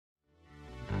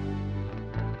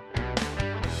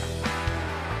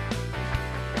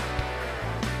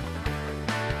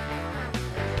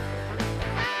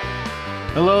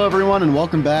Hello, everyone, and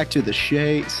welcome back to the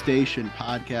Shea Station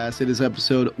podcast. It is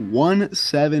episode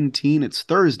 117. It's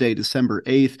Thursday, December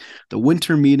 8th. The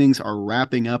winter meetings are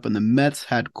wrapping up, and the Mets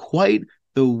had quite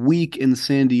the week in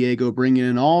San Diego, bringing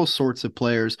in all sorts of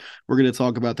players. We're going to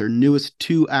talk about their newest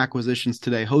two acquisitions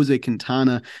today, Jose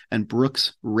Quintana and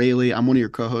Brooks Raley. I'm one of your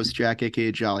co-hosts, Jack,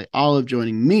 aka Jolly Olive.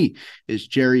 Joining me is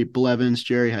Jerry Blevins.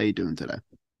 Jerry, how you doing today?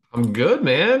 I'm good,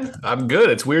 man. I'm good.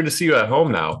 It's weird to see you at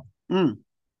home now. Mm,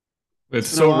 It's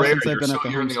it's been a so while rare. since I've been at the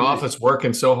You're in home the studio. office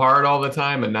working so hard all the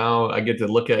time, and now I get to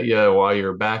look at you while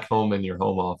you're back home in your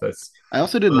home office. I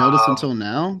also didn't notice Um, until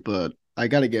now, but I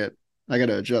gotta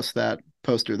adjust that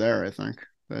poster there, I think.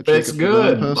 That it's Jacob DeGrom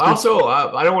good. poster. Also,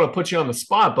 I don't want to put you on the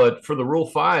spot, but for the Rule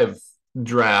 5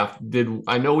 draft, did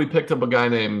I know we picked up a guy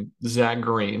named Zach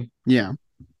Green? Yeah.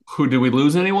 Who did we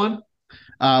lose anyone?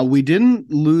 We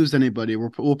didn't lose anybody. We'll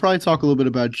probably talk a little bit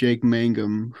about Jake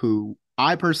Mangum, who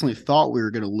I personally thought we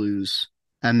were going to lose,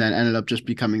 and then ended up just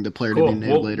becoming the player to be Cool.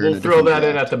 named We'll later in we'll a throw different that in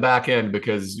at draft. the back end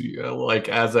because, like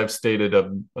as I've stated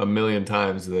a million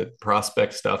times, that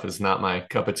prospect stuff is not my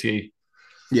cup of tea.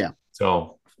 Yeah. So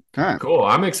All right. cool.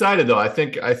 I'm excited though. I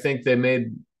think they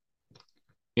made,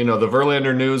 the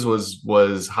Verlander news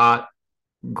was hot,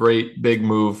 great big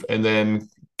move, and then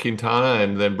Quintana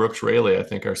and then Brooks Raley I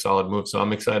think are solid moves. So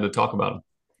I'm excited to talk about them.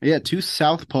 Yeah, two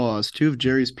southpaws, two of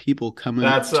Jerry's people coming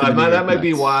That's to the New that York might be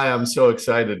Mets. why I'm so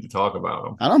excited to talk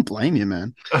about I don't blame you,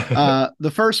 man. them. The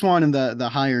first one in the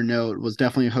higher note was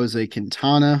definitely Jose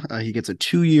Quintana. He gets a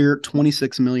 2-year,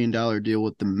 $26 million deal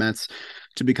with the Mets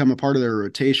to become a part of their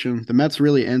rotation. The Mets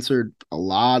really answered a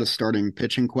lot of starting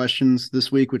pitching questions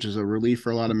this week, which is a relief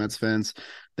for a lot of Mets fans.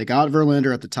 They got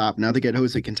Verlander at the top. Now they get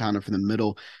Jose Quintana for the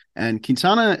middle. And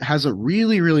Quintana has a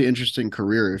really, really interesting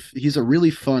career. He's a really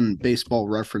fun baseball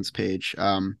reference page.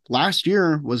 Last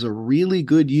year was a really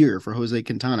good year for Jose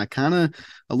Quintana, kind of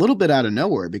a little bit out of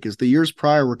nowhere because the years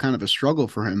prior were kind of a struggle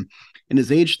for him. In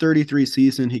his age 33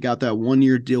 season, he got that 1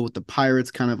 year deal with the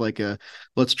Pirates, kind of like a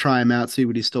let's try him out, see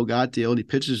what he still got deal. And he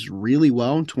pitches really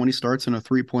well, 20 starts and a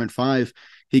 3.5.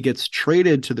 He gets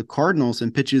traded to the Cardinals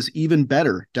and pitches even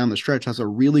better down the stretch, has a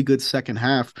really good second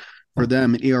half for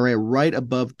them, an ERA right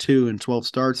above 2 in 12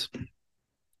 starts.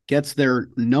 Gets their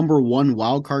number one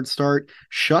wild card start,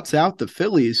 shuts out the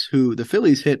Phillies, who the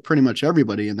Phillies hit pretty much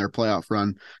everybody in their playoff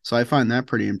run. So I find that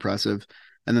pretty impressive.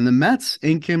 And then the Mets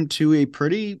ink him to a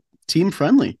pretty team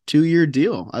friendly 2 year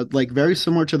deal, like very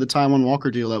similar to the Taijuan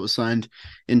Walker deal that was signed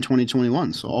in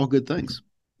 2021. So all good things.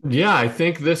 Yeah, I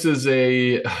think this is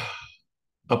a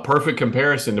perfect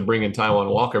comparison to bring in Taiwan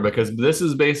Walker because this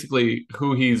is basically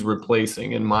who he's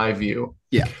replacing in my view.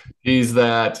 Yeah. He's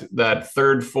that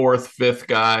third, fourth, fifth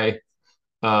guy.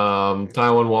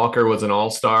 Taiwan Walker was an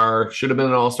all-star, should have been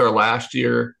an all-star last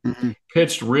year, Mm-hmm.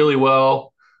 pitched really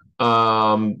well.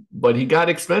 But he got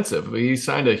expensive. He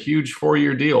signed a huge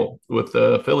 4-year deal with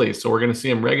the Phillies. So we're going to see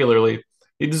him regularly.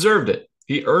 He deserved it.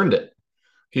 He earned it.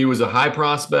 He was a high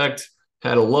prospect,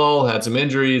 had a lull, had some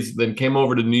injuries, then came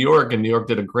over to New York, and New York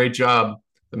did a great job.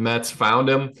 The Mets found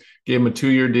him, gave him a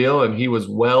 2-year deal, and he was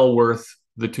well worth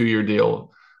the 2-year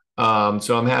deal.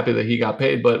 So I'm happy that he got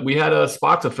paid. But we had a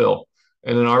spot to fill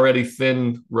in an already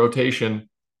thin rotation.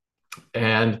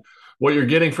 And what you're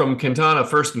getting from Quintana,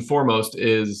 first and foremost,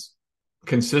 is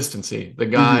consistency. The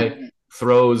Mm-hmm. guy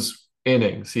throws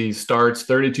innings. He starts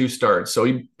 32 starts.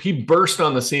 So he burst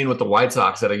on the scene with the White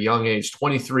Sox at a young age,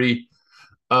 23,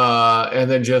 and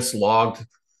then just logged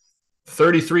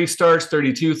 33 starts,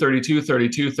 32, 32,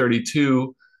 32,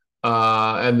 32.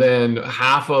 And then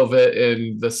half of it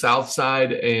in the south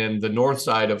side and the north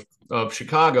side of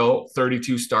Chicago,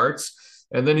 32 starts.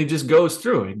 And then he just goes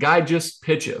through. The guy just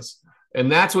pitches.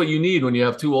 And that's what you need when you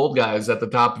have two old guys at the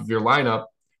top of your lineup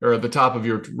or at the top of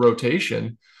your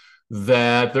rotation,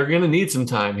 that they're going to need some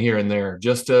time here and there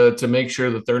just to make sure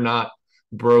that they're not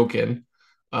broken.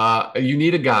 You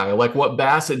need a guy like what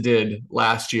Bassett did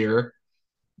last year.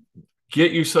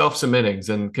 Get yourself some innings,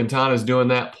 and Quintana's doing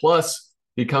that. Plus,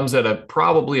 he comes at a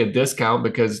probably a discount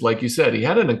because, like you said, he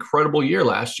had an incredible year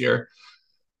last year.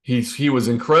 He was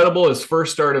incredible his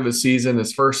first start of his season,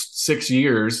 his first 6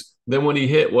 years. Then when he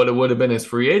hit what it would have been his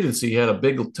free agency, he had a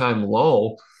big time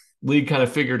lull. League kind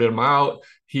of figured him out.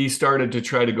 He started to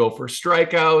try to go for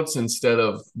strikeouts instead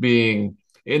of being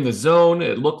in the zone.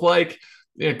 It looked like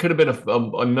it could have been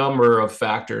a number of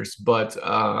factors, but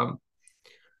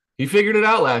he figured it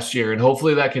out last year, and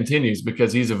hopefully that continues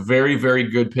because he's a very, very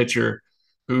good pitcher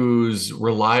who's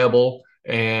reliable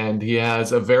and he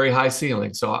has a very high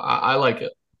ceiling. So I like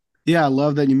it. Yeah, I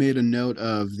love that you made a note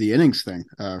of the innings thing.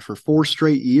 For 4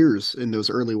 straight years in those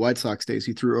early White Sox days,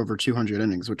 he threw over 200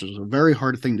 innings, which is a very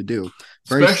hard thing to do.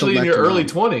 Very especially in your selective early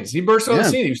out. 20s. He burst on the Yeah,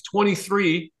 scene. He was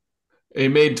 23. He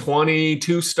made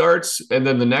 22 starts. And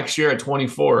then the next year at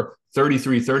 24,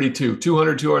 33, 32,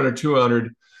 200, 200,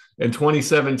 200. In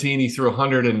 2017, he threw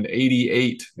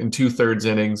 188 in two-thirds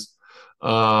innings.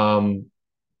 Um,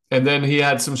 and then he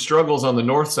had some struggles on the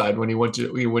north side when he went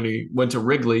to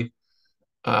Wrigley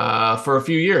for a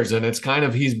few years, and it's kind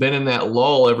of he's been in that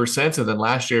lull ever since. And then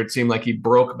last year, it seemed like he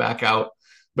broke back out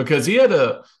because he had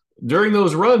a during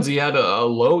those runs he had a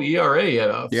low ERA, he had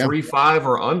a yeah, 3.5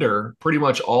 or under pretty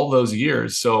much all those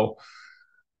years. So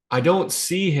I don't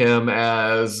see him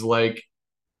as like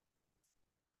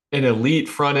an elite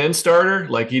front end starter.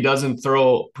 Like he doesn't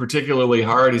throw particularly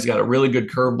hard. He's got a really good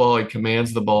curveball. He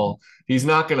commands the ball. He's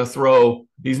not going to throw.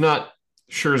 He's not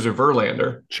Scherzer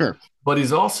Verlander, sure. but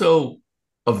he's also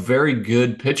a very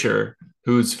good pitcher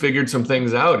who's figured some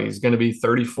things out. He's going to be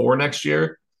 34 next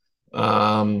year.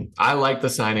 I like the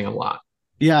signing a lot.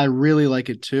 Yeah, I really like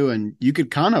it too. And you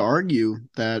could kind of argue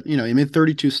that, he made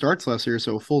 32 starts last year,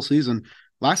 so a full season.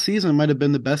 Last season might have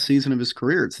been the best season of his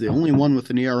career. It's the only one with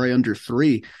an ERA under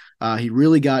 3. He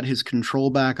really got his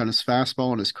control back on his fastball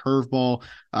and his curveball.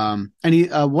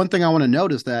 And one thing I want to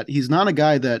note is that he's not a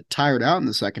guy that tired out in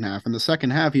the second half. In the second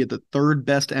half, he had the third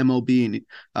best MOB in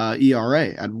ERA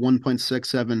at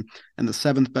 1.67 and the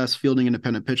seventh best fielding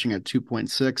independent pitching at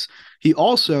 2.6. He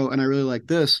also, and I really like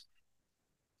this,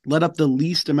 let up the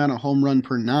least amount of home run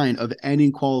per nine of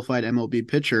any qualified MLB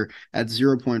pitcher at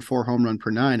 0.4 home run per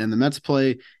nine. And the Mets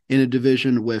play in a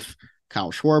division with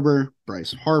Kyle Schwarber,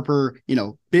 Bryce Harper,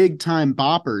 big time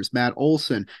boppers, Matt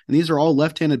Olson. And these are all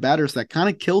left handed batters that kind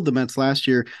of killed the Mets last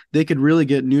year. They could really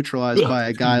get neutralized by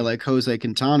a guy like Jose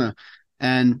Quintana.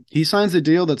 And he signs a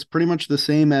deal that's pretty much the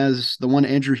same as the one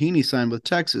Andrew Heaney signed with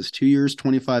Texas, 2 years,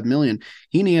 25 million.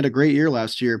 Heaney had a great year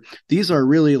last year. These are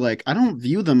really like, I don't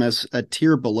view them as a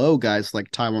tier below guys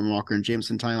like Taijuan Walker and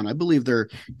Jameson Taillon. I believe they're,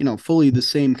 fully the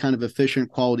same kind of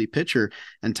efficient quality pitcher.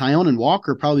 And Taillon and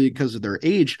Walker, probably because of their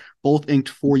age, both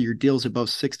inked 4-year deals above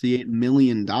 $68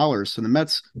 million. So the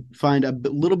Mets find a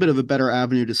little bit of a better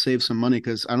avenue to save some money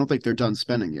because I don't think they're done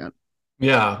spending yet.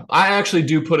 Yeah, I actually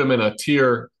do put him in a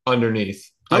tier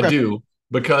underneath. I Okay. do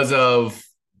because of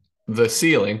the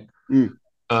ceiling. Mm.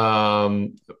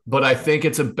 But I think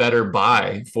it's a better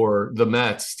buy for the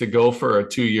Mets to go for a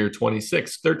 2-year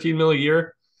 26, 13 mil a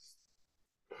year.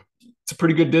 It's a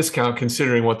pretty good discount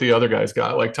considering what the other guys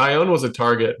got. Like Taillon was a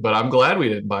target, but I'm glad we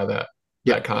didn't buy Yeah.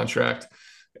 that contract.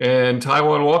 And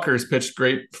Taijuan Walker's pitched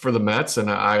great for the Mets,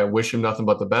 and I wish him nothing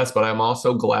but the best. But I'm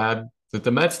also glad that the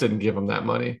Mets didn't give him that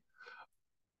money.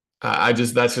 I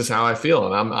just that's just how I feel,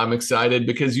 and I'm excited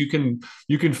because you can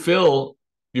fill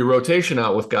your rotation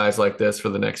out with guys like this for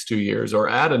the next 2 years, or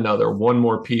add another one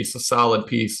more piece, a solid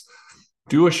piece.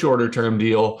 Do a shorter term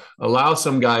deal, allow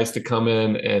some guys to come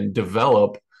in and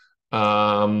develop,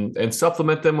 and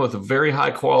supplement them with very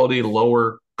high quality,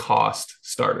 lower cost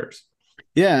starters.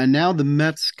 Yeah, and now the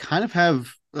Mets kind of have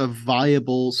a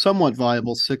viable, somewhat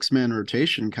viable 6-man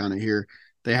rotation kind of here.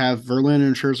 They have Verlander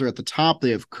and Scherzer at the top.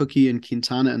 They have Cookie and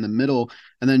Quintana in the middle,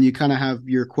 and then you kind of have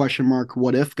your question mark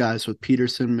what if guys with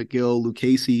Peterson, McGill,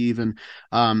 Lucchesi even.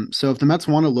 So if the Mets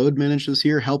want to load manage this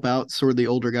year, help out sort of the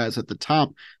older guys at the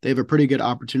top, they have a pretty good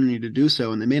opportunity to do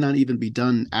so, and they may not even be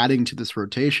done adding to this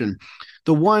rotation.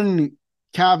 The one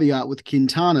caveat with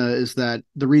Quintana is that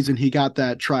the reason he got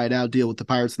that try it out deal with the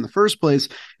Pirates in the first place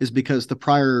is because the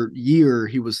prior year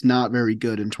he was not very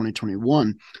good in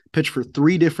 2021. Pitched for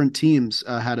 3 different teams,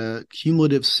 had a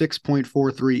cumulative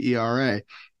 6.43 ERA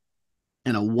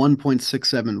and a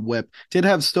 1.67 whip. Did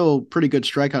have still pretty good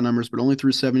strikeout numbers, but only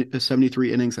threw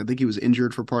 73 innings. I think he was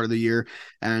injured for part of the year,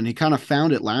 and he kind of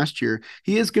found it last year.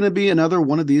 He is going to be another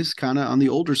one of these kind of on the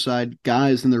older side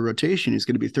guys in the rotation. He's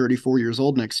going to be 34 years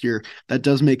old next year. That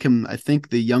does make him, I think,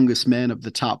 the youngest man of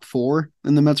the top 4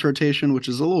 in the Mets rotation, which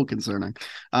is a little concerning.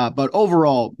 But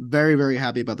overall, very, very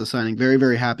happy about the signing. Very,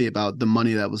 very happy about the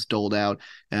money that was doled out,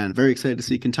 and very excited to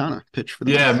see Quintana pitch for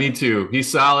the Yeah, Mets. me too.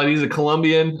 He's solid. He's a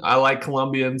Colombian. I like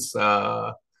Colombians. They're,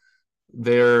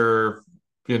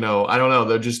 I don't know.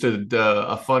 They're just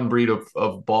a fun breed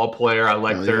of ball player. I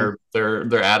like Oh yeah.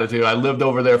 their attitude. I lived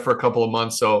over there for a couple of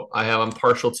months, so I'm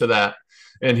partial to that.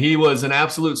 And he was an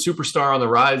absolute superstar on the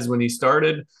rise when he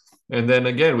started. And then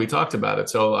again, we talked about it.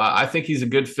 So I think he's a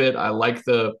good fit. I like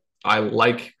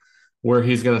where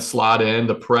he's going to slot in.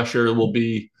 The pressure will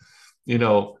be,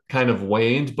 kind of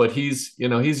waned, but he's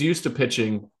used to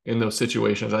pitching in those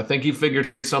situations. I think he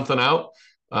figured something out,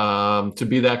 to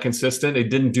be that consistent. It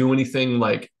didn't do anything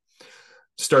like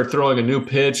start throwing a new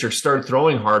pitch or start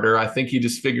throwing harder. I think he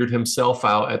just figured himself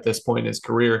out at this point in his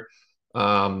career,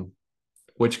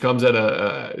 which comes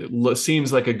at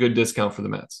seems like a good discount for the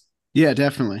Mets. Yeah,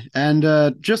 definitely.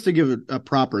 And just to give a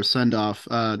proper send off,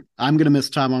 I'm gonna miss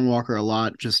Taijuan Walker a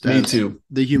lot, just Me as too.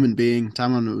 the human being.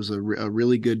 Taijuan was a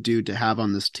really good dude to have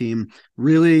on this team.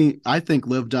 Really, I think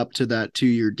lived up to that 2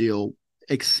 year deal,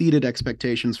 exceeded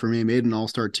expectations for me. Made an All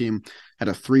Star team, had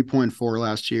a 3.4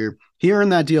 last year. He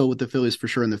earned that deal with the Phillies for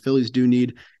sure, and the Phillies do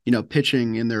need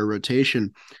pitching in their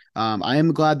rotation. I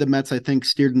am glad the Mets, I think,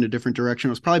 steered in a different direction.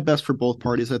 It was probably best for both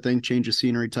parties, I think, change of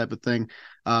scenery type of thing.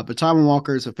 But Taijuan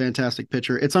Walker is a fantastic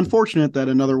pitcher. It's unfortunate that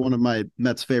another one of my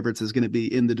Mets favorites is going to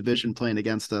be in the division playing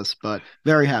against us, but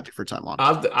very happy for Taijuan.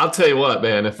 I'll tell you what,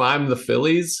 man. If I'm the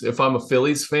Phillies, if I'm a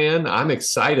Phillies fan, I'm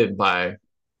excited by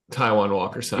Taijuan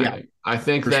Walker Yeah, signing. I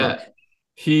think for sure. that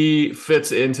he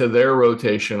fits into their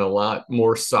rotation a lot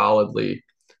more solidly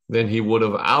than he would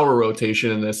have our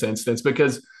rotation in this instance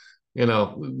because,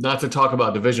 not to talk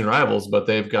about division rivals, but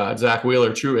they've got Zach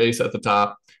Wheeler, true ace at the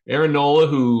top, Aaron Nola,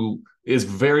 who is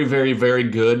very, very, very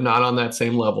good, not on that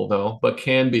same level though, but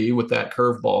can be with that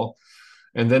curveball.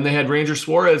 And then they had Ranger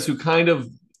Suarez, who kind of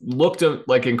looked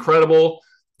like incredible,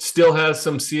 still has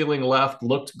some ceiling left,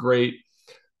 looked great.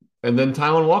 And then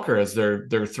Taijuan Walker as their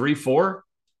 3-4.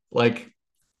 Like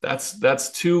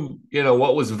that's two,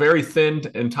 what was very thin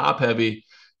and top heavy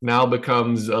now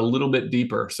becomes a little bit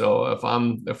deeper. So if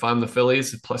I'm the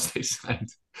Phillies, plus they signed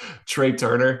Trey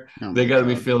Turner, Oh they my got to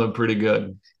be God. feeling pretty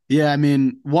good. Yeah, I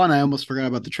mean, one, I almost forgot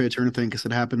about the Trey Turner thing because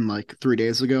it happened like 3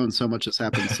 days ago, and so much has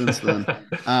happened since then.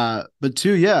 But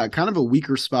two, yeah, kind of a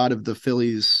weaker spot of the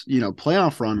Phillies,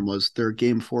 playoff run was their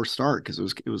Game 4 start because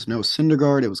it was no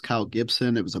Syndergaard, it was Kyle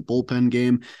Gibson, it was a bullpen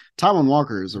game. Taijuan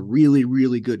Walker is a really,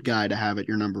 really good guy to have at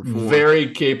your number 4.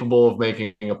 Very capable of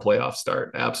making a playoff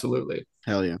start. Absolutely.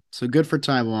 Hell yeah. So good for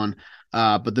Taijuan.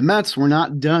 But the Mets were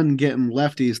not done getting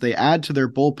lefties. They add to their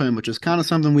bullpen, which is kind of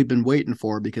something we've been waiting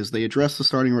for because they address the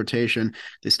starting rotation.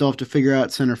 They still have to figure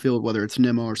out center field, whether it's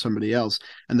Nimmo or somebody else.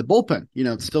 And the bullpen,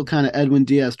 it's still kind of Edwin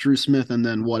Diaz, Drew Smith, and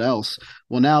then what else?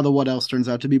 Well, now the what else turns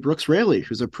out to be Brooks Raley,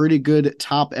 who's a pretty good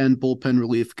top end bullpen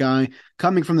relief guy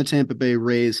coming from the Tampa Bay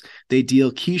Rays. They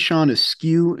deal Keyshawn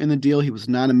Askew in the deal. He was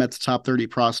not a Mets top 30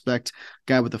 prospect,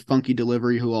 guy with a funky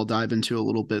delivery who I'll dive into a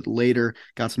little bit later.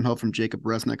 Got some help from Jacob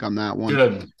Resnick on that one.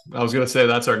 Good. I was going to say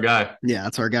that's our guy. Yeah,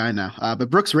 that's our guy now. But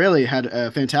Brooks Raley had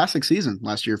a fantastic season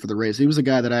last year for the Rays. He was a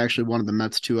guy that I actually wanted the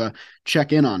Mets to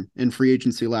check in on in free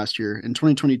agency last year. In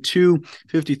 2022,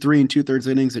 53 and 2/3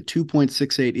 innings, a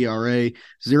 2.68 ERA,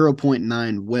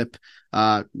 0.9 whip,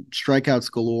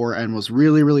 strikeouts galore, and was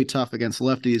really, really tough against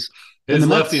lefties. And His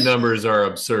the lefty Mets, numbers are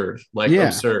absurd, like yeah,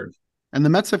 absurd. and the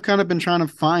Mets have kind of been trying to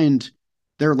find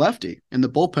their lefty in the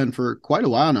bullpen for quite a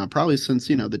while now, probably since,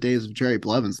 the days of Jerry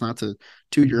Blevins, not to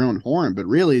toot your own horn, but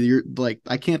really you're like,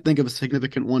 I can't think of a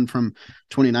significant one from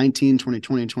 2019,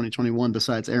 2020, 2021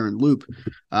 besides Aaron Loop.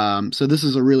 So this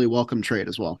is a really welcome trade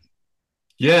as well.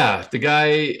 Yeah, the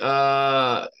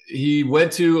guy he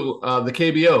went to the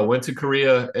KBO, went to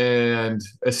Korea and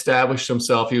established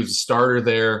himself. He was a starter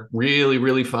there. Really,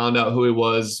 really found out who he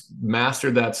was.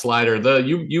 Mastered that slider.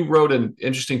 You wrote an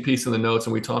interesting piece in the notes,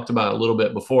 and we talked about it a little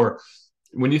bit before.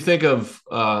 When you think of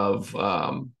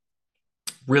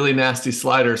really nasty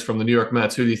sliders from the New York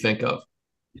Mets, who do you think of?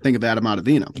 Think of Adam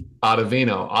Ottavino.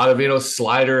 Ottavino's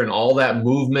slider and all that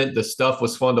movement. The stuff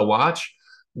was fun to watch.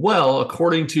 Well,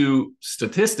 according to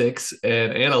statistics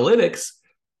and analytics,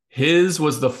 his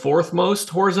was the fourth most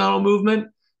horizontal movement,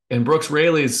 and Brooks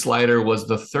Raley's slider was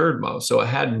the third most. So it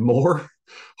had more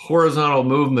horizontal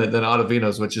movement than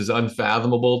Ottavino's, which is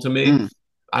unfathomable to me. Mm,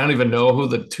 I don't even know who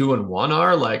the 2 and 1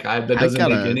 are. That I doesn't make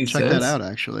gotta any check that sense. out,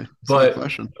 actually. It's a good But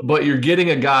question. but you're getting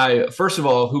a guy, first of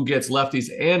all, who gets lefties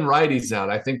and righties out.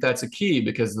 I think that's a key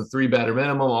because the 3 batter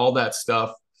minimum, all that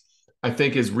stuff I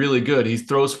think is really good. He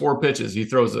throws 4 pitches. He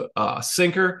throws a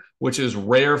sinker, which is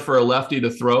rare for a lefty to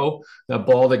throw. That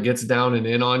ball that gets down and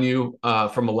in on you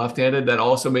from a left-handed, that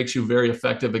also makes you very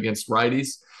effective against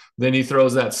righties. Then he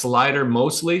throws that slider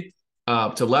mostly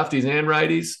to lefties and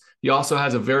righties. He also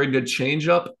has a very good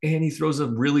changeup, and he throws a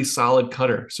really solid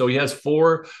cutter. So he has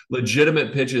 4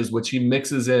 legitimate pitches, which he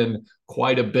mixes in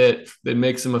quite a bit that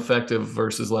makes him effective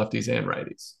versus lefties and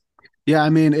righties. Yeah,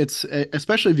 I mean, it's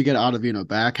especially if you get Ottavino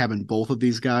back, having both of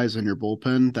these guys in your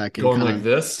bullpen that can Going kind like of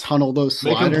this, tunnel those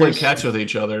make them play sliders. catch with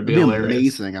each other. It'd It'd be be hilarious.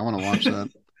 amazing. I want to watch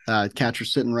that.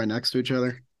 Catchers sitting right next to each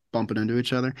other, bumping into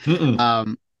each other. Mm-mm.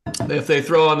 Um, If they're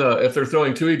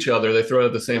throwing to each other, they throw it at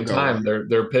the we'll same go time. right.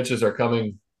 Their pitches are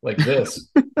coming like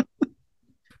this.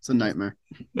 It's a nightmare.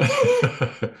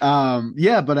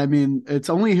 Yeah, but I mean, it's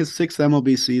only his sixth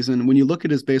MLB season. When you look at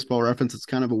his baseball reference, it's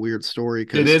kind of a weird story It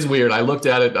because is weird. I looked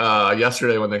at it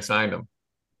yesterday when they signed him.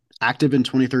 active in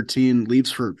 2013,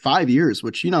 leaves for 5 years,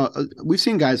 which, we've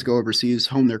seen guys go overseas,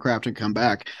 hone their craft, and come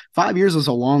back. 5 years is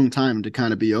a long time to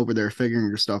kind of be over there figuring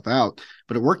your stuff out.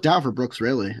 But it worked out for Brooks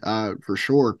Raley, for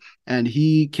sure. And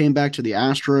he came back to the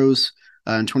Astros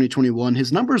in 2021.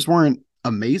 His numbers weren't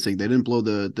amazing. They didn't blow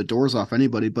the doors off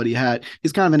anybody, but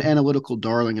he's kind of an analytical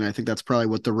darling, and I think that's probably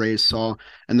what the Rays saw.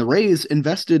 And the Rays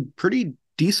invested pretty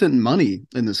decent money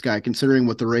in this guy considering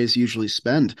what the Rays usually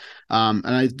spend. And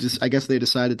I guess they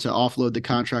decided to offload the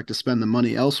contract to spend the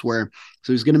money elsewhere.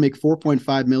 So he's going to make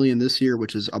 4.5 million this year,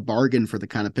 which is a bargain for the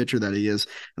kind of pitcher that he is,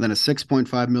 and then a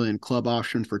 6.5 million club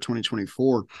option for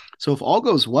 2024. So if all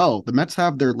goes well, the Mets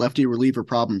have their lefty reliever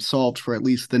problem solved for at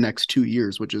least the next 2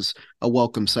 years, which is a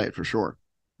welcome sight for sure.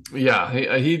 Yeah,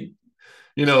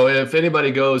 if anybody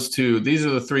goes to, these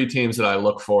are the three teams that I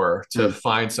look for to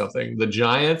find something. The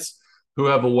Giants, who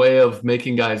have a way of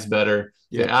making guys better,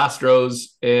 the Astros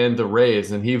and the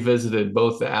Rays. And he visited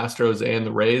both the Astros and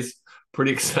the Rays.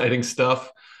 Pretty exciting stuff.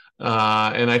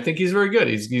 And I think he's very good.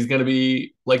 He's going to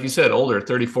be, like you said, older,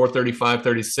 34, 35,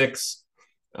 36.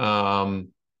 But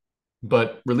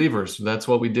relievers, that's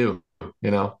what we do,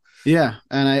 Yeah,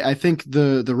 and I think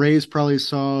the Rays probably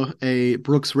saw a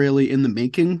Brooks Raley in the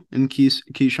making in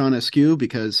Keyshawn Askew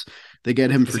because they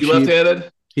get him Is for he cheap.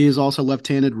 left-handed? He is also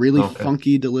left-handed, really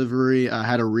funky delivery,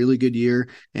 had a really good year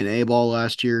in A-ball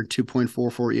last year,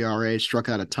 2.44 ERA, struck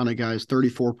out a ton of guys,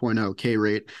 34.0 K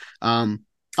rate. I'm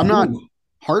not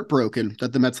heartbroken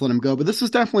that the Mets let him go, but this is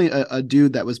definitely a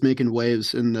dude that was making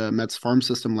waves in the Mets farm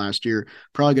system last year,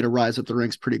 probably going to rise up the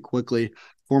ranks pretty quickly.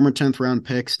 Former 10th round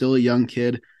pick, still a young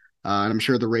kid. And I'm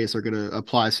sure the Rays are going to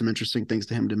apply some interesting things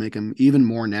to him to make him even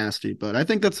more nasty. But I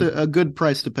think that's a good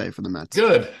price to pay for the Mets.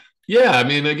 Good. Yeah, I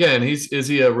mean, again, is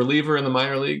he a reliever in the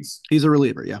minor leagues? He's a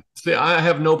reliever, yeah. See, I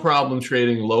have no problem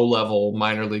trading low-level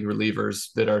minor league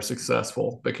relievers that are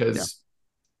successful because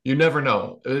you never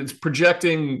know. It's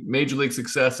projecting major league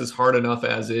success is hard enough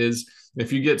as is.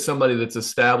 If you get somebody that's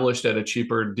established at a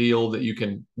cheaper deal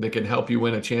that can help you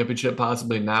win a championship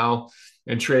possibly now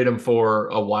and trade them for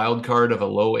a wild card of a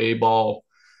low A ball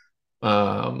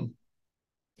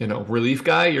relief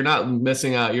guy, you're not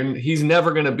missing out. He's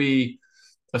never going to be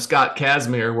a Scott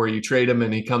Kazmir where you trade him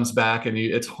and he comes back and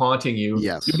it's haunting you.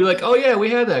 Yes. You'd be like, oh yeah, we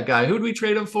had that guy. Who'd we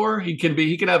trade him for? He can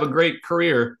have a great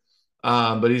career,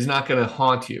 but he's not going to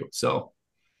haunt you. So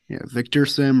yeah, Victor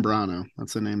Zambrano.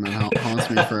 That's a name that haunts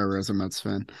me forever as a Mets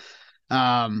fan.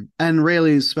 And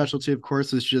Raley's specialty, of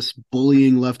course, is just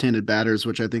bullying left-handed batters,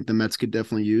 which I think the Mets could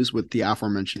definitely use with the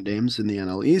aforementioned names in the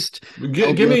NL East. Do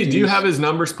you have his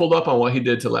numbers pulled up on what he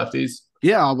did to lefties?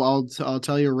 Yeah, I'll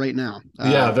tell you right now.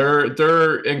 Yeah,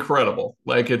 they're incredible.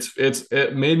 Like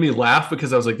it made me laugh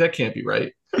because I was like, that can't be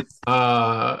right.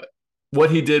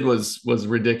 What he did was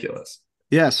ridiculous.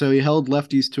 Yeah, so he held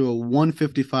lefties to a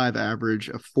 155 average,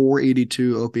 a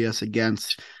 482 OPS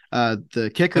against.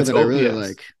 The kicker that I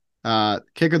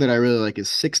really like is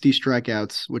 60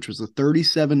 strikeouts, which was a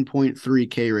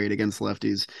 37.3 K rate against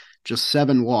lefties, just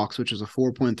 7 walks, which is a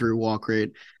 4.3 walk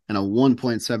rate, and a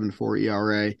 1.74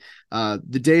 ERA.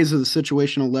 The days of the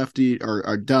situational lefty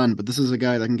are done, but this is a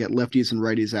guy that can get lefties and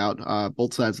righties out,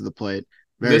 both sides of the plate.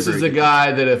 This is a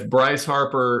guy that if Bryce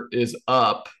Harper is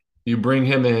up, you bring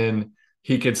him in,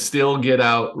 he could still get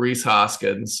out Rhys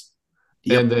Hoskins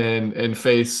and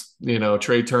face,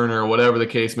 Trey Turner or whatever the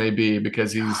case may be,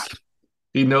 because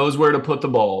he knows where to put the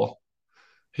ball.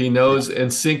 He knows,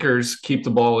 and sinkers keep the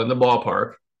ball in the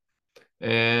ballpark.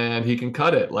 And he can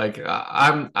cut it. Like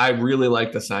I really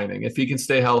like the signing. If he can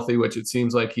stay healthy, which it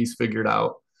seems like he's figured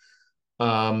out,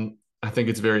 I think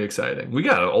it's very exciting. We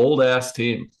got an old ass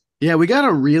team. Yeah, we got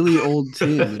a really old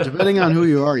team. Depending on who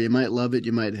you are, you might love it,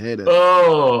 you might hate it.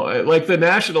 Oh, like the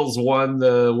Nationals won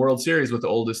the World Series with the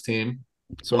oldest team.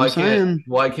 So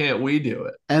why can't we do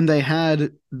it? And they had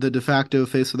the de facto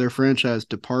face of their franchise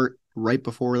depart right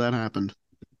before that happened.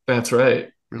 That's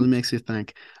right. Really makes you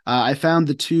think. I found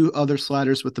the two other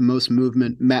sliders with the most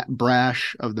movement: Matt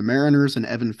Brash of the Mariners and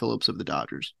Evan Phillips of the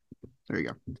Dodgers. There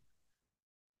you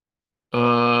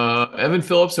go. Evan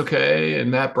Phillips, okay,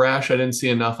 and Matt Brash, I didn't see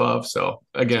enough of. So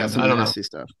again, I don't know.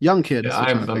 Stuff. Young kid. Yeah,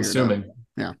 I'm assuming.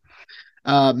 Yeah.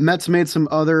 Mets made some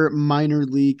other minor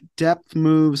league depth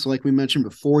moves, like we mentioned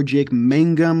before. Jake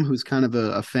Mangum, who's kind of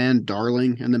a fan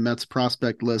darling in the Mets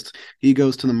prospect list, he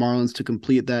goes to the Marlins to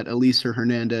complete that Elieser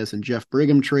Hernandez and Jeff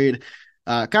Brigham trade.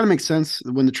 Kind of makes sense.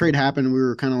 When the trade happened, we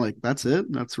were kind of like, that's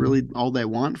it. That's really all they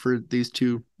want for these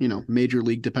two, major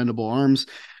league dependable arms.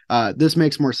 This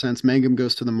makes more sense. Mangum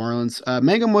goes to the Marlins.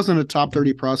 Mangum wasn't a top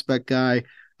 30 prospect guy.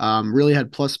 Really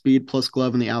had plus speed, plus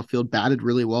glove in the outfield, batted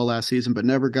really well last season, but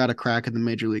never got a crack at the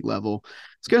major league level.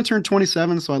 He's going to turn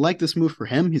 27, so I like this move for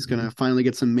him. He's going to finally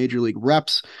get some major league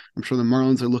reps. I'm sure the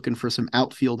Marlins are looking for some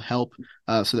outfield help,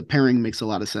 so the pairing makes a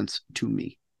lot of sense to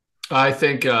me. I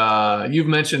think you've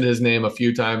mentioned his name a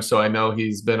few times, so I know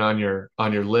he's been on your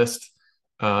list.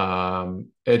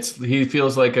 He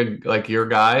feels like your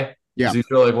guy. Yeah. Does he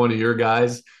feel like one of your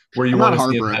guys where you I'm want not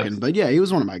to see him heartbroken, but yeah, he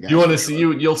was one of my guys. you want to for see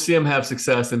sure. you'll see him have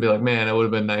success and be like, man, it would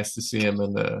have been nice to see him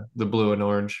in the blue and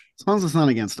orange. As long as it's not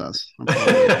against us. That's all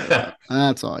I care about.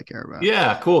 That's all I care about.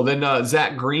 Yeah, cool. Then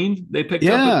Zach Green, they picked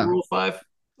up in Yeah. Rule 5.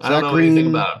 I don't Zach know anything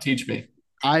Green, about him. Teach me.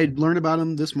 I learned about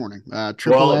him this morning.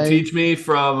 Triple Well, A. teach me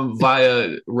from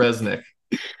via Resnick.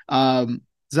 Um,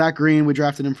 Zach Green, we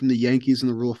drafted him from the Yankees in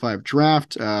the Rule 5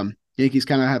 draft. Yankees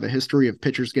kind of have a history of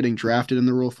pitchers getting drafted in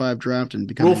the Rule 5 draft and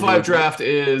becoming Rule 5 draft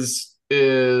is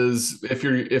if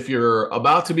you're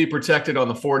about to be protected on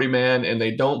the 40 man and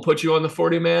they don't put you on the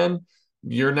 40 man,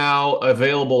 you're now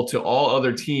available to all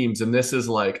other teams. And this is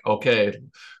like, okay,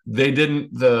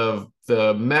 the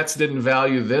Mets didn't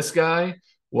value this guy.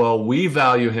 Well, we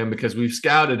value him because we've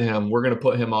scouted him. We're going to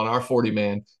put him on our 40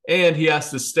 man, and he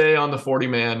has to stay on the 40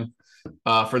 man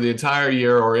for the entire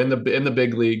year or in the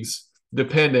big leagues,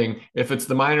 depending. If it's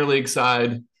the minor league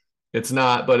side, it's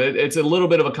not, but it's a little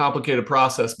bit of a complicated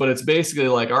process. But it's basically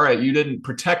like, all right, you didn't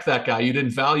protect that guy, you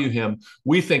didn't value him.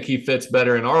 We think he fits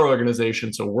better in our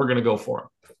organization, so we're going to go for him.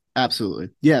 Absolutely.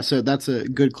 Yeah, so that's a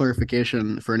good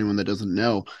clarification for anyone that doesn't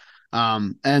know.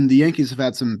 And the Yankees have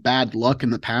had some bad luck in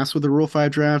the past with the Rule 5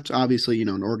 draft. Obviously,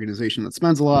 an organization that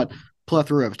spends a lot,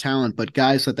 plethora of talent, but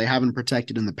guys that they haven't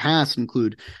protected in the past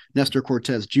include Nestor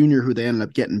Cortez Jr., who they ended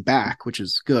up getting back, which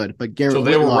is good. But Garrett So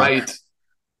they Whitlock, were right.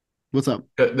 What's up?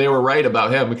 They were right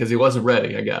about him because he wasn't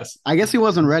ready, I guess. I guess he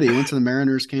wasn't ready. He went to the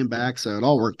Mariners, came back, so it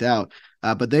all worked out.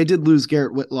 But they did lose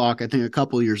Garrett Whitlock, I think, a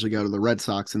couple years ago to the Red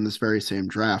Sox in this very same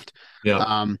draft.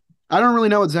 Yeah. I don't really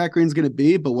know what Zach Green's going to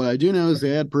be, but what I do know is they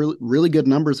had really good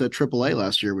numbers at AAA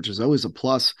last year, which is always a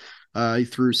plus. He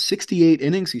threw 68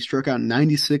 innings. He struck out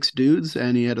 96 dudes,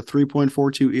 and he had a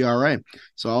 3.42 ERA.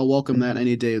 So I'll welcome that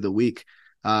any day of the week.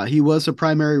 He was a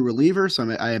primary reliever, so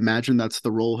I imagine that's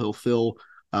the role he'll fill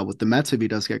with the Mets if he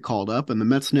does get called up. And the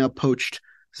Mets now poached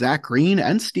Zach Green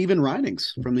and Steven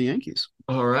Ridings from the Yankees.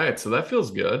 All right, so that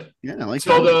feels good. Yeah, I like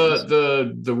so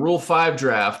that. the Rule 5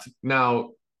 draft now.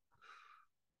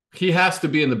 He has to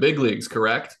be in the big leagues,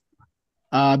 correct?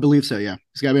 I believe so, yeah.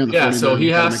 He's got to be on the 40 so he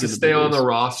has to stay on leagues. the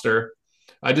roster.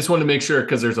 I just want to make sure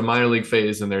because there's a minor league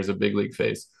phase and there's a big league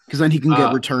phase. Because then he can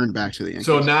get returned back to the Yankees.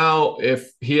 So now if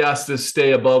he has to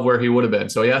stay above where he would have been,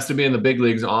 so he has to be in the big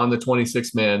leagues on the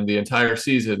 26 man the entire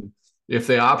season. If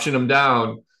they option him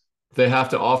down, they have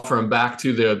to offer him back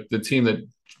to the team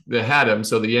that had him,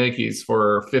 so the Yankees,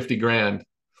 for 50 grand.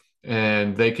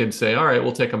 And they can say, all right,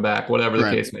 we'll take him back, whatever the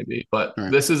case may be. But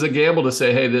this is a gamble to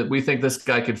say, hey, that we think this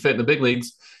guy could fit in the big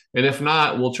leagues. And if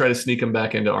not, we'll try to sneak him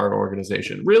back into our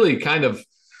organization. Really kind of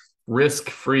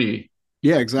risk-free.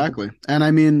 Yeah, exactly. And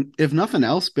I mean, if nothing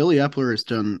else, Billy Epler has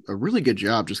done a really good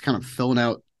job just kind of filling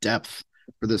out depth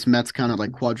for this Mets kind of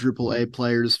like quadruple A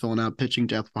players, filling out pitching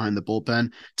depth behind the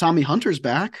bullpen. Tommy Hunter's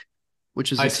back,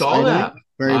 which is exciting. Saw that.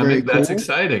 Very that's cool.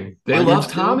 Exciting. They love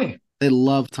Tommy. They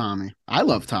love Tommy. I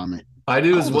love Tommy. I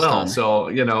do as well. So,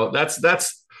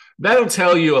 that'll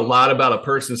tell you a lot about a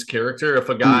person's character. If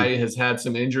a guy has had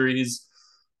some injuries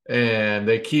and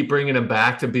they keep bringing him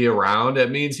back to be around,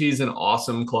 it means he's an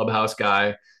awesome clubhouse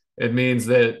guy. It means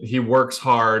that he works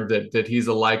hard, that he's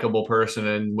a likable person.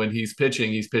 And when he's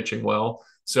pitching well.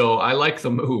 So I like the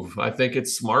move. I think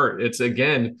it's smart.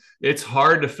 It's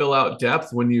hard to fill out depth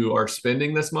when you are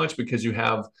spending this much because you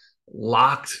have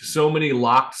so many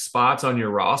locked spots on your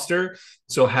roster.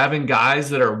 So having guys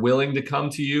that are willing to come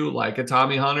to you like a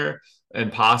Tommy Hunter and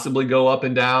possibly go up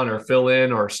and down or fill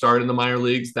in or start in the minor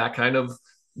leagues,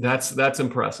 that's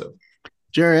impressive.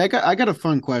 Jerry, I got a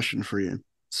fun question for you.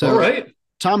 So all right.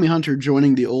 Tommy Hunter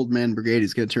joining the old man brigade.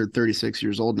 He's going to turn 36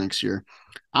 years old next year.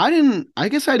 I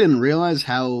guess I didn't realize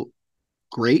how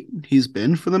great he's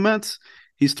been for the Mets.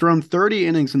 He's thrown 30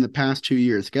 innings in the past 2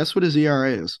 years. Guess what his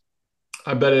ERA is?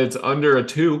 I bet it's under a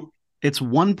 2. It's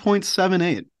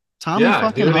 1.78. Tommy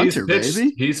fucking Hunter,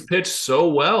 baby. He's pitched so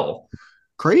well.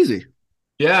 Crazy.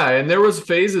 Yeah, and there was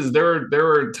phases. There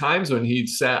were times when he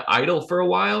sat idle for a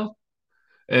while,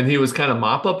 and he was kind of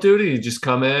mop-up duty. He'd just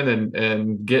come in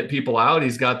and get people out.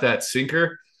 He's got that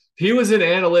sinker. He was an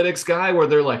analytics guy where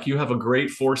they're like, you have a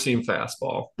great four-seam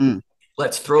fastball.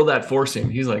 Let's throw that four-seam.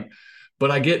 He's like,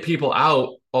 but I get people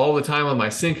out all the time on my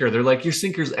sinker. They're like, your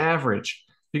sinker's average.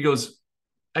 He goes,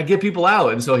 I get people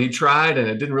out. And so he tried and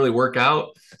it didn't really work out.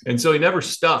 And so he never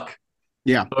stuck.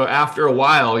 Yeah. But after a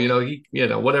while,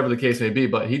 whatever the case may be,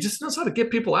 but he just knows how to get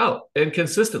people out and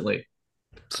consistently.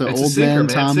 So It's a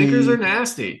sinker, man. Sinkers are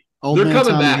nasty. old They're man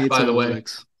coming Tommy back, hates by the way.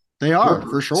 analytics. They are,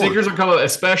 for sure. Sinkers are coming,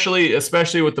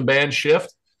 especially with the band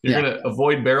shift. You're going to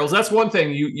avoid barrels. That's one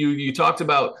thing. You talked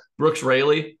about Brooks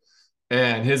Raley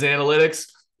and his analytics.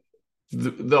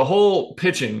 The whole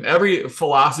pitching, every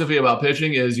philosophy about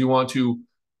pitching is you want to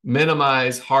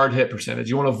minimize hard hit percentage.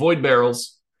 You want to avoid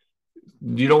barrels.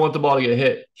 You don't want the ball to get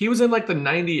hit. He was in like the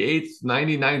 98th,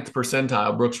 99th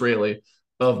percentile, Brooks Raley,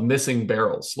 of missing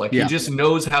barrels. Like he just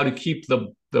knows how to keep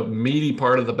the meaty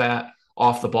part of the bat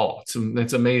off the ball.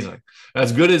 It's amazing.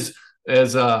 As good as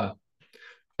Jeff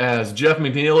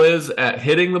McNeil is at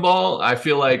hitting the ball, I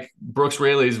feel like Brooks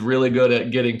Raley is really good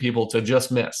at getting people to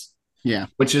just miss. Yeah.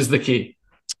 Which is the key.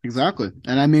 Exactly.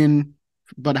 And I mean,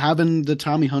 but having the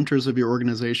Tommy Hunters of your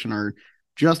organization are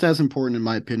just as important, in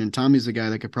my opinion. Tommy's the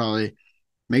guy that could probably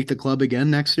make the club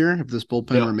again next year if this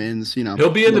bullpen remains,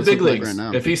 he'll be in the big leagues right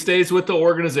now. If he stays with the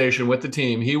organization, with the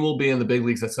team, he will be in the big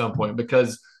leagues at some point,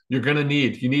 because you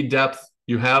need depth.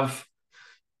 You have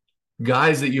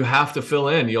guys that you have to fill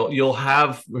in.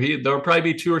 There'll probably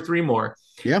be 2 or 3 more.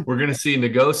 Yeah, we're going to see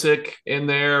Nogosic in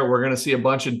there. We're going to see a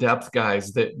bunch of depth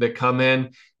guys that come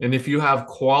in, and if you have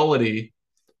quality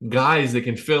guys that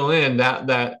can fill in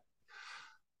that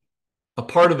a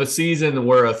part of a season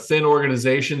where a thin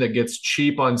organization that gets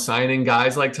cheap on signing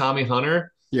guys like Tommy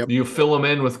Hunter, you fill them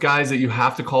in with guys that you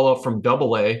have to call up from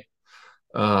AA,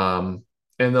 and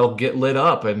they'll get lit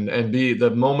up and be, the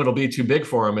moment will be too big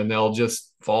for them and they'll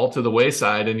just fall to the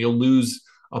wayside, and you'll lose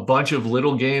a bunch of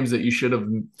little games that you should have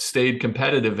stayed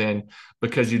competitive in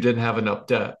because you didn't have enough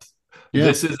depth. Yeah.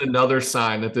 This is another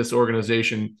sign that this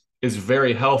organization is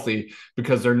very healthy,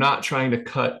 because they're not trying to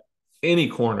cut any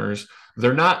corners.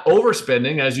 They're not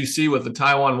overspending, as you see with the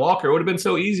Taijuan Walker. It would have been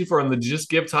so easy for them to just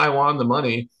give Taijuan the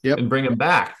money and bring him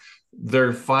back.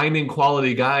 They're finding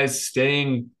quality guys,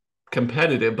 staying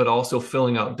competitive, but also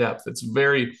filling out depth. It's a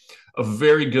very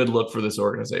good look for this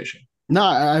organization. No,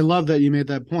 I love that you made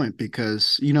that point,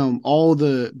 because,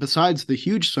 besides the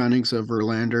huge signings of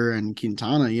Verlander and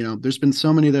Quintana, there's been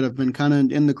so many that have been kind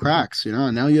of in the cracks,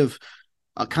 and now you have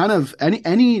a kind of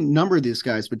any number of these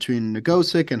guys between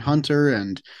Nogosic and Hunter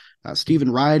and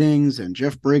Stephen Ridings and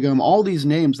Jeff Brigham, all these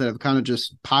names that have kind of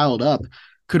just piled up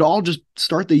could all just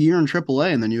start the year in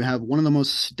AAA, and then you have one of the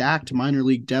most stacked minor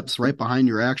league depths right behind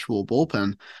your actual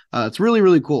bullpen. It's really,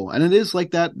 really cool. And it is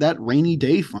like that rainy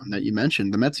day fun that you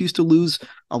mentioned. The Mets used to lose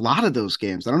a lot of those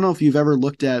games. I don't know if you've ever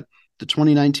looked at the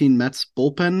 2019 Mets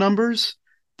bullpen numbers.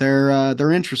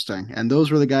 They're interesting. And those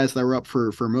were the guys that were up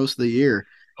for most of the year.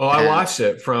 Oh, I watched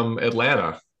it from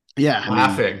Atlanta. Yeah.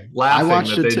 Laughing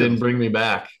that they didn't bring me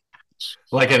back.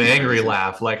 Like an angry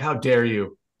laugh. Like, how dare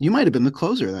you? You might have been the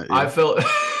closer that year.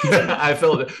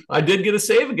 I did get a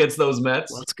save against those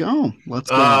Mets. Let's go.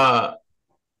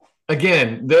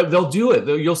 Again, they'll do it.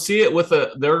 You'll see it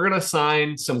they're going to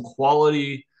sign some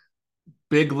quality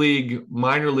big league,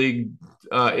 minor league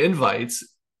invites,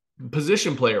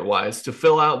 position player wise, to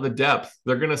fill out the depth.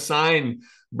 They're going to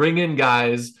bring in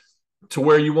guys to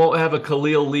where you won't have a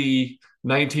Khalil Lee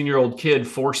 19-year-old kid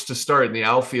forced to start in the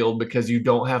outfield because you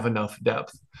don't have enough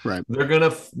depth. Right. They're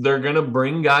gonna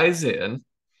bring guys in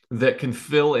that can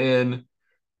fill in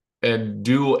and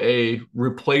do a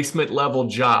replacement level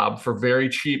job for very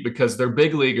cheap, because they're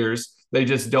big leaguers. They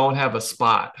just don't have a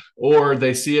spot, or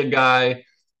they see a guy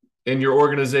in your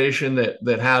organization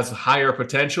that has higher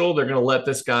potential. They're gonna let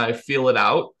this guy feel it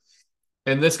out.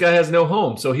 And this guy has no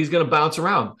home, so he's going to bounce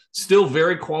around. Still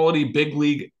very quality big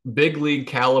league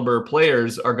caliber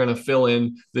players are going to fill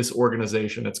in this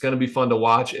organization. It's going to be fun to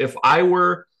watch. If I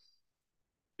were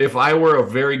a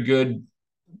very good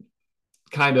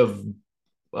kind of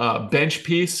bench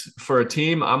piece for a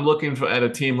team, I'm looking at a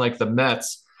team like the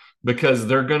Mets, because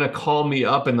they're going to call me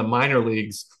up in the minor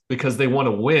leagues because they want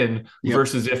to win. Yep.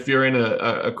 Versus if you're in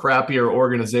a crappier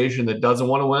organization that doesn't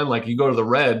want to win, like you go to the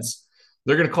Reds,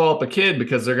 they're going to call up a kid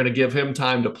because they're going to give him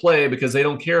time to play because they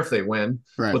don't care if they win.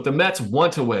 Right. But the Mets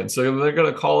want to win. So they're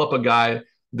going to call up a guy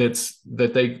that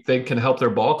they can help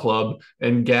their ball club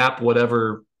and gap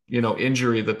whatever,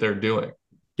 injury that they're doing.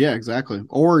 Yeah, exactly.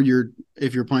 Or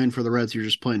if you're playing for the Reds, you're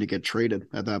just playing to get traded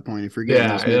at that point. If you're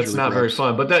getting it's not very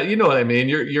fun. But that, what I mean.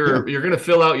 You're going to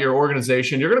fill out your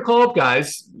organization. You're going to call up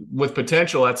guys with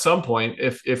potential at some point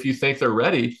if you think they're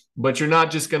ready. But you're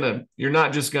not just gonna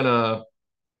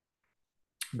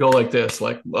go like this,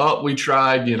 like, well, we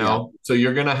tried, So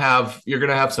you're gonna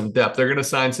have some depth. They're gonna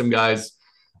sign some guys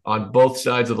on both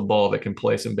sides of the ball that can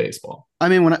play some baseball. I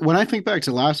mean, when I think back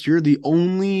to last year, the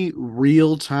only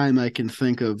real time I can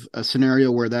think of a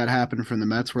scenario where that happened from the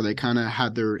Mets, where they kind of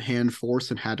had their hand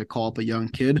forced and had to call up a young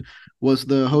kid, was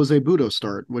the Jose Butto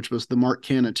start, which was the Mark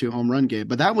Canha 2 home run game.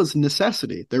 But that was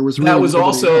necessity. There was That really was nobody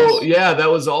also, else. yeah, that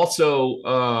was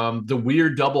also the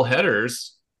weird double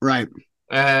headers Right.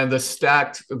 and the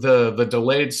stacked the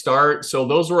delayed start. So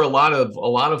those were a lot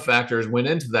of factors went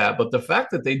into that. But the fact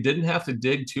that they didn't have to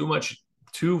dig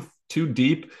too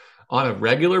deep on a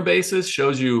regular basis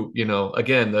shows you,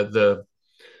 again, the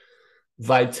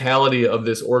vitality of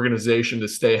this organization to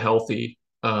stay healthy,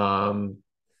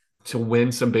 to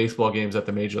win some baseball games at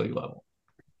the major league level.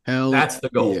 Hell That's the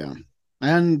goal. yeah.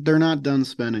 And they're not done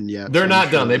spending yet. They're So I'm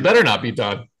not done. sure They that, better not be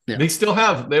done. yeah. They still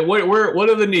have. What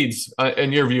are the needs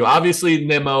in your view? Obviously,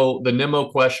 the Nimmo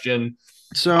question.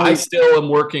 I So still am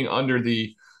working under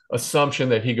the assumption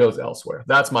that he goes elsewhere.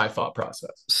 That's my thought process.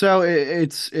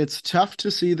 it's tough to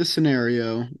see the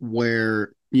scenario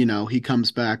where, he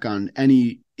comes back on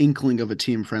any inkling of a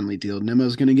team friendly deal.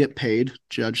 Nimmo's going to get paid.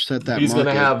 Judge set that He's going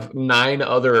to market. have 9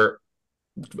 other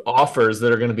offers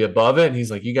that are going to be above it, and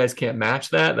he's like, "You guys can't match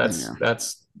that. That's Yeah.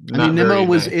 that's I mean, not Nimmo very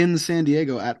was nice." in San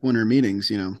Diego at winter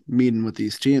meetings, meeting with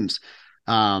these teams.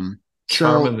 Um, so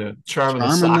Charming the charming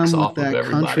socks them with off of that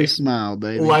country everybody, smile,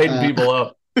 baby. lighting people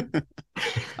up.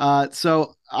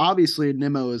 So obviously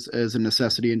Nimmo is a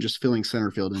necessity and just filling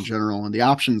center field in general, and the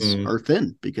options Mm. are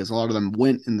thin because a lot of them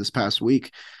went in this past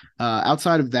week.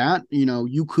 Outside of that,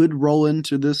 you could roll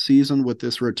into this season with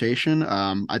this rotation.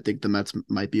 I think the Mets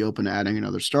might be open to adding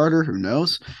another starter. Who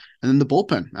knows? And then the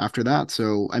bullpen after that.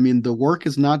 So I mean, the work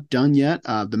is not done yet.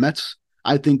 The Mets,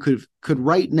 I think, could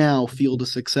right now field a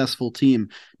successful team,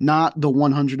 not the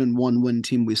 101 win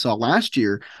team we saw last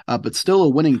year, but still a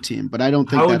winning team. But I don't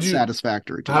think How would that's you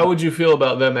satisfactory to how me. would you feel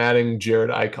about them adding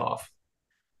Jared Eichhoff?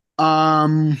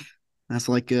 Um, that's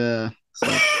like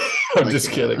I'm like just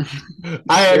kidding. I'm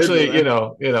I scared for actually,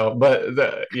 that.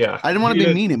 but yeah, I didn't want to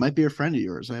be mean. It might be a friend of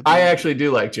yours. I have I no idea. actually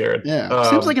do like Jared. Yeah,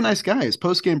 seems like a nice guy. His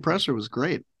post game presser was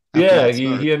great after Yeah, that he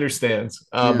start. he understands.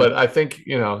 Yeah, But I think,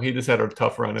 he just had a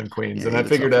tough run in Queens, yeah, and he I had a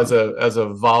figured tough as run.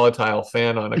 a volatile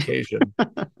fan on occasion,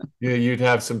 you'd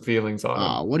have some feelings on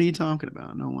him. What are you talking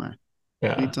about? No way.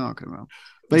 What are you Yeah. talking about?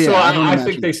 But So yeah, I don't I think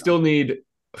imagine they that still coming. need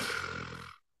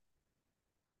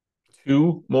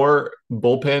two more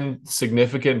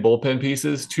significant bullpen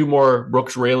pieces, two more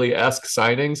Brooks Raley-esque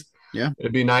signings. Yeah,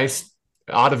 It'd be nice.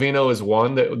 Ottavino is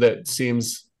one that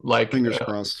seems like, fingers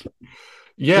crossed. It just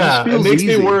yeah, it feels makes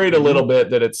me easy, worried a little bit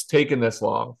that it's taken this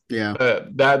long. Yeah,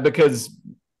 That because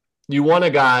you want a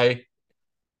guy,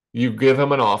 you give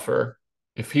him an offer.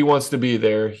 If he wants to be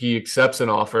there, he accepts an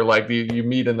offer. Like you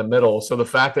meet in the middle. So the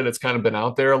fact that it's kind of been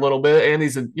out there a little bit, and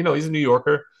he's a New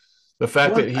Yorker. The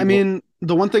fact Well, that I mean,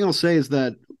 the one thing I'll say is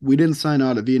that we didn't sign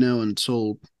Ottavino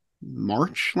until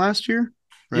March last year,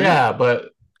 right? yeah, but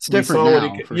It's we different saw what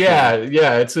now for sure.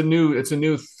 yeah, it's a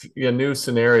new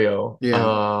scenario.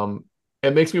 Yeah.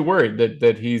 It makes me worried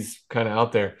that he's kind of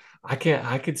out there. I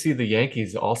could see the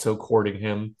Yankees also courting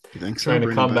him, You think so? trying to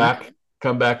Bring him back?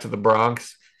 come back to the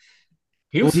Bronx.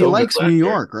 He Well, was he so good likes New last year.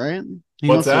 York, right? He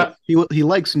What's wants to. that? He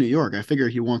likes New York. I figure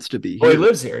he wants to be Well, he here.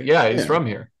 lives here. Yeah, he's Yeah. from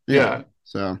here. Yeah. Yeah.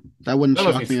 So that wouldn't I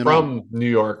don't know if shock he's me at all. from New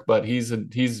York, but he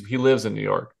lives in New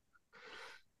York.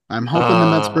 I'm hoping the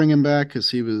Mets Uh, bring him back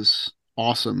because he was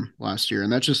awesome last year,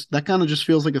 and that kind of just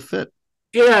feels like a fit.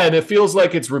 yeah, and it feels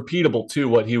like it's repeatable too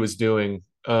what he was doing.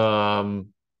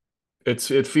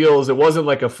 It wasn't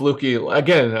like a fluky.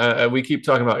 Again, we keep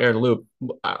talking about Aaron Loop.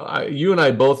 You and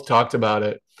I both talked about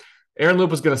it. Aaron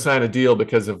Loop was going to sign a deal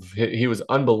because he was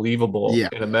unbelievable Yeah.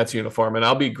 in a Mets uniform, and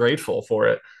I'll be grateful for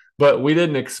it. But we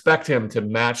didn't expect him to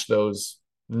match those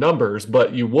numbers.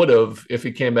 But you would have if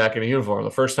he came back in a uniform.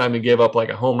 The first time he gave up like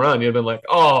a home run, you'd have been like,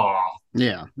 "Oh,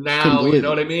 Yeah. Couldn't now," you believe know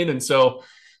it. what I mean? And so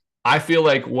I feel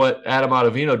like what Adam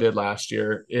Ottavino did last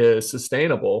year is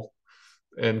sustainable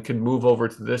and can move over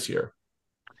to this year.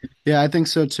 Yeah, I think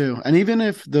so too. And even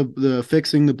if the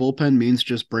fixing the bullpen means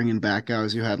just bringing back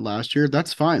guys you had last year,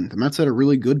 that's fine. The Mets had a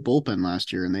really good bullpen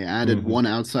last year, and they added Mm-hmm. one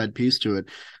outside piece to it.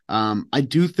 I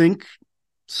do think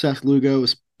Seth Lugo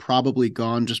is probably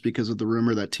gone just because of the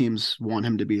rumor that teams want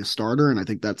him to be a starter, and I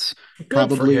think Good for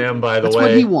probably him, by the that's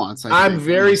what he way. wants. I I'm think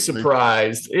very honestly,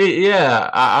 surprised. Yeah,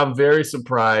 I'm very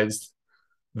surprised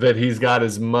that he's got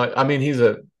as much. I mean, he's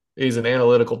an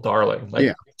analytical darling. yeah,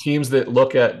 Like teams that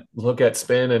look at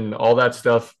spin and all that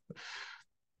stuff,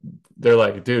 they're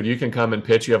like, dude, you can come and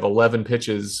pitch. You have 11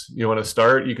 pitches. You want to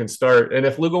start? You can start. And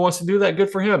if Lugo wants to do that, good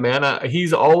for him, man.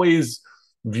 He's always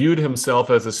viewed himself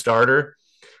as a starter.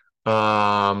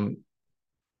 Um,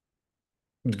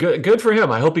 Good for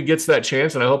him. I hope he gets that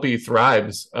chance, and I hope he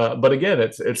thrives. But again,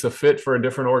 it's a fit for a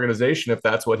different organization if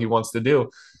that's what he wants to do.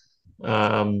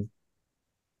 Um,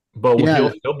 but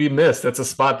Yeah, he'll be missed. That's a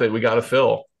spot that we got to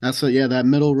fill. that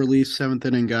middle relief seventh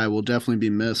inning guy will definitely be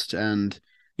missed. And,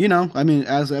 I mean,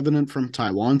 as evident from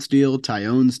Taiwan's deal,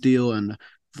 Tyon's deal, and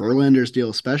Verlander's deal,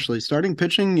 especially, starting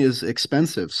pitching is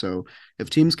expensive. So if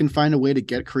teams can find a way to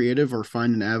get creative or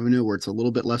find an avenue where it's a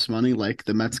little bit less money, like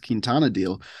the Mets Quintana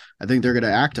deal, I think they're going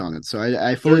to act on it. So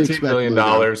I fully $13 expect million Lugo.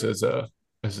 dollars is a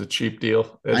cheap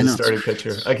deal I as a know starting pitcher.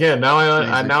 it's Again,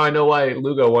 crazy. now I know why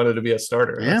Lugo wanted to be a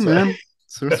starter. Yeah, That's why. man.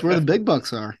 So that's where the big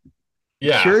bucks are.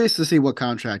 Yeah. Curious to see what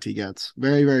contract he gets.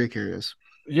 Very, very curious.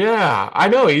 Yeah, I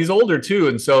know he's older too,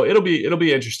 and so it'll be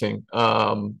interesting.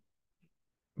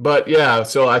 But yeah,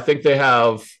 so I think they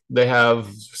have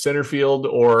center field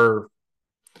or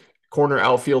corner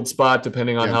outfield spot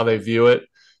depending on Yeah. how they view it.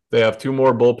 They have two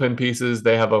more bullpen pieces.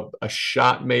 They have a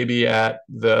shot maybe at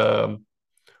the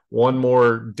one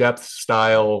more depth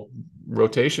style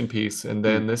rotation piece, and Hmm.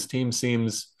 then this team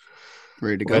seems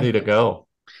Ready to go. ready to go.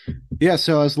 Yeah,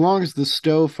 so as long as the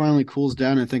stove finally cools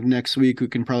down, I think next week we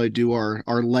can probably do our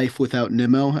Life Without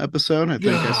Nemo episode. I think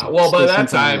Yeah, that's well, by still that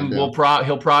something I want time, to do.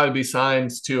 he'll probably be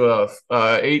signed to a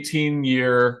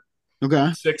 18-year,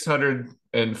 Okay.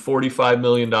 $645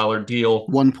 million deal.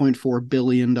 $1.4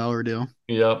 billion deal.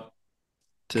 Yep.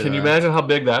 To Can you imagine how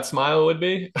big that smile would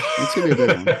be? It's gonna be a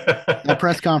big one. That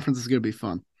press conference is gonna be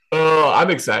fun. Oh, I'm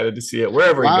excited to see it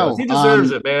wherever he goes. Wow. He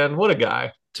deserves it, man. What a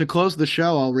guy. To close the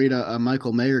show, I'll read a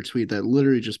Michael Mayer tweet that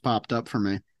literally just popped up for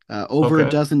me. Over a Okay.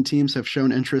 dozen teams have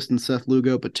shown interest in Seth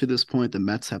Lugo, but to this point, the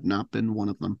Mets have not been one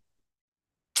of them.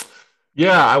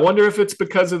 Yeah, I wonder if it's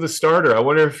because of the starter. I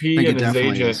wonder if I think it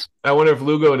definitely is. I wonder if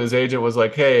Lugo and his agent was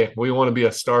like, "Hey, we want to be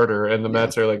a starter," and the Yeah.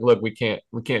 Mets are like, "Look, we can't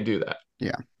do that."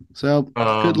 Yeah. So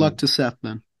good luck Um, to Seth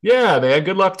then. yeah, man,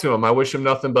 good luck to him. I wish him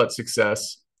nothing but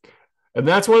success. And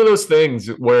that's one of those things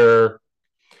where,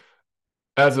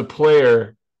 as a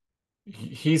player,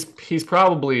 he's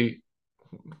probably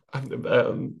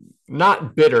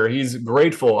not bitter. He's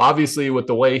grateful, obviously, with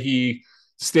the way he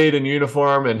stayed in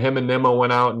uniform and him and Nemo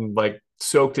went out and like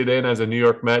soaked it in as a New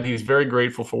York Met. He's very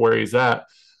grateful for where he's at,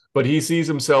 but he sees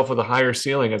himself with a higher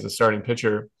ceiling as a starting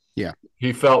pitcher. Yeah.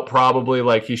 He felt probably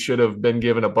like he should have been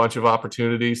given a bunch of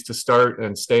opportunities to start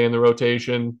and stay in the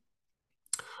rotation.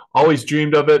 Always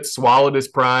dreamed of it, swallowed his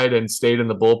pride, and stayed in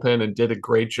the bullpen and did a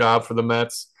great job for the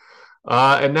Mets.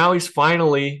 And now he's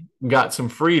finally got some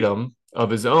freedom of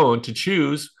his own to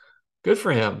choose. Good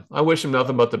for him. I wish him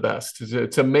nothing but the best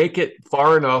to make it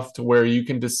far enough to where you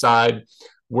can decide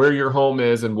where your home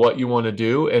is and what you want to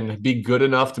do and be good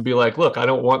enough to be like, look, I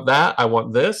don't want that. I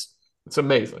want this. It's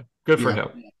amazing. Good for Yeah.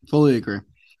 him. Fully agree.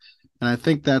 And I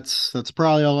think that's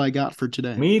probably all I got for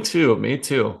today. Me too. Me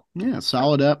too. Yeah,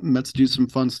 solid up. Mets do some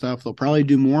fun stuff. They'll probably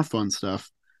do more fun stuff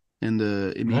in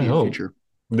the I immediate hope future.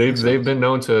 So they've been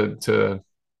known to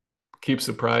keep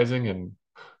surprising and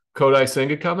Kodai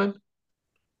Senga coming.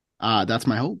 that's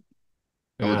my hope.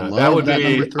 I would Yeah, that love would that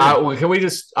number be. three. Can we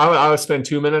just? I would spend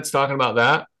 2 minutes talking about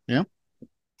that. Yeah.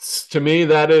 To me,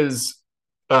 that is.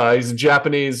 He's a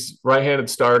Japanese right-handed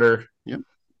starter. Yep.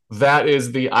 That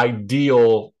is the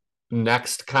ideal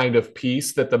next kind of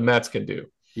piece that the Mets can do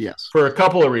Yes. for a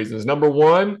couple of reasons. Number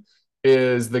one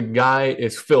is the guy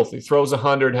is filthy, throws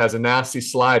 100, has a nasty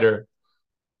slider,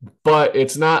 but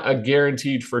it's not a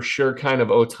guaranteed for sure kind of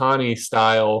Otani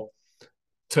style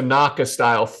Tanaka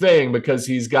style thing because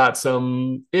he's got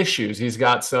some issues. He's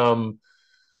got some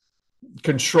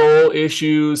control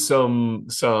issues, some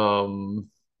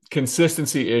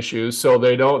consistency issues. So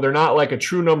they're not like a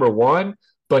true number one,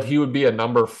 but he would be a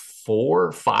number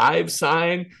 4, 5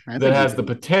 sign I that think has the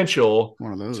even potential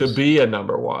one of to those. be a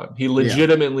number one. He Yeah.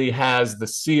 legitimately has the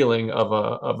ceiling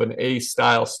of an A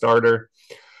style starter.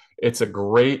 It's a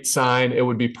great sign. It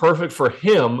would be perfect for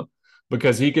him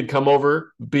because he could come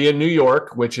over, be in New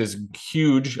York, which is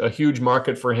huge, a huge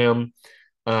market for him.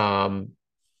 Um,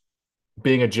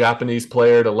 Being a Japanese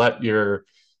player to let your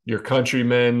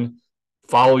countrymen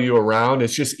follow you around,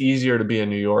 it's just easier to be in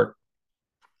New York.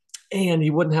 And he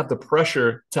wouldn't have the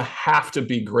pressure to have to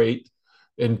be great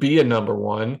and be a number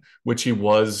one, which he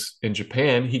was in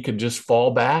Japan. He could just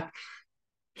fall back.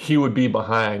 He would be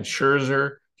behind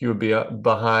Scherzer. He would be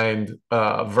behind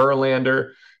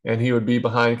Verlander, and he would be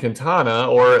behind Quintana,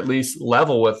 or at least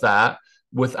level with that,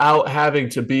 without having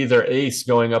to be their ace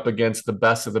going up against the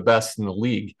best of the best in the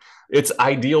league. It's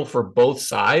ideal for both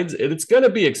sides. It's going to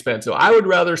be expensive. I would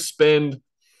rather spend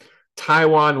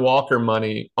Taiwan Walker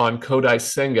money on Kodai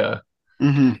Senga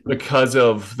Hmm. because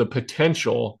of the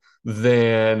potential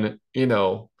than,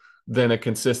 than a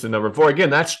consistent number 4. Again,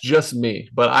 that's just me,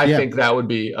 but I Yeah. think that would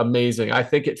be amazing. I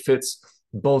think it fits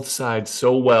both sides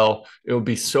so well. It would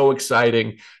be so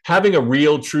exciting. Having a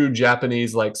real true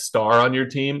Japanese like star on your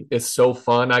team is so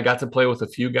fun. I got to play with a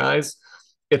few guys.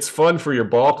 It's fun for your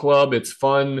ball club. It's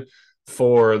fun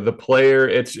for the player.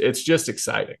 It's just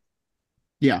exciting.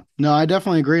 Yeah, no, I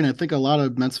definitely agree. And I think a lot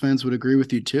of Mets fans would agree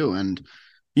with you too. And,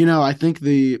 I think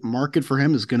the market for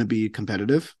him is going to be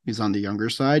competitive. He's on the younger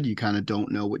side. You kind of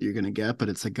don't know what you're going to get, but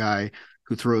it's a guy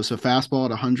who throws a fastball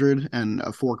at 100 and a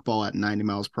forkball at 90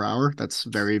 miles per hour. That's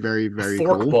very, very, very cool.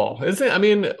 Forkball, isn't it? I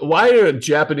mean, why do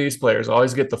Japanese players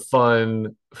always get the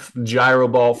fun gyro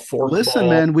ball, forkball? Listen,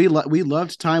 man, we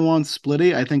loved Taiwan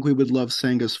Splitty. I think we would love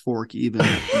Senga's fork even.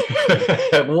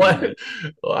 What?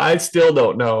 I still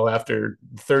don't know after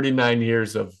 39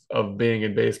 years of being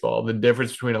in baseball the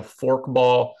difference between a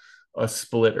forkball, a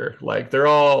splitter. Like they're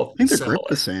all I think they're similar.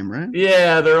 the same, right?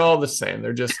 Yeah, they're all the same.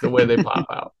 They're just the way they pop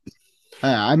out.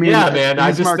 I mean, yeah, man.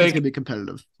 I just think gonna be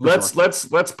competitive.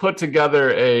 Let's put together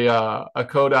a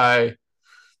Kodai,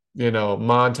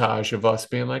 montage of us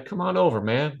being like, "Come on over,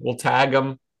 man. We'll tag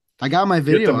them." I got my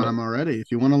video on him already.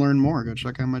 If you want to learn more, go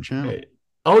check out my channel. Hey.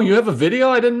 Oh, you have a video?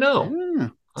 I didn't know. Yeah.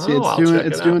 See,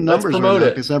 it's doing numbers right now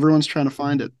because everyone's trying to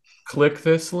find it. Click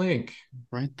this link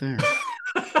right there.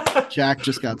 Jack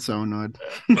just got so annoyed.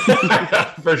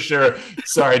 For sure.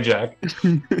 Sorry, Jack.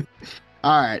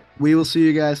 All right. We will see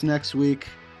you guys next week,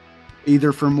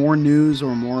 either for more news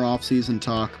or more off-season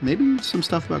talk. Maybe some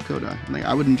stuff about Kodai.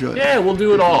 I would enjoy it. Yeah, we'll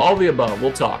do it all the above.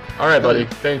 We'll talk. All right, buddy.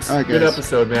 Thanks. All right, good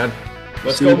episode, man.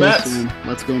 Let's go Mets.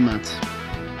 Let's go Mets.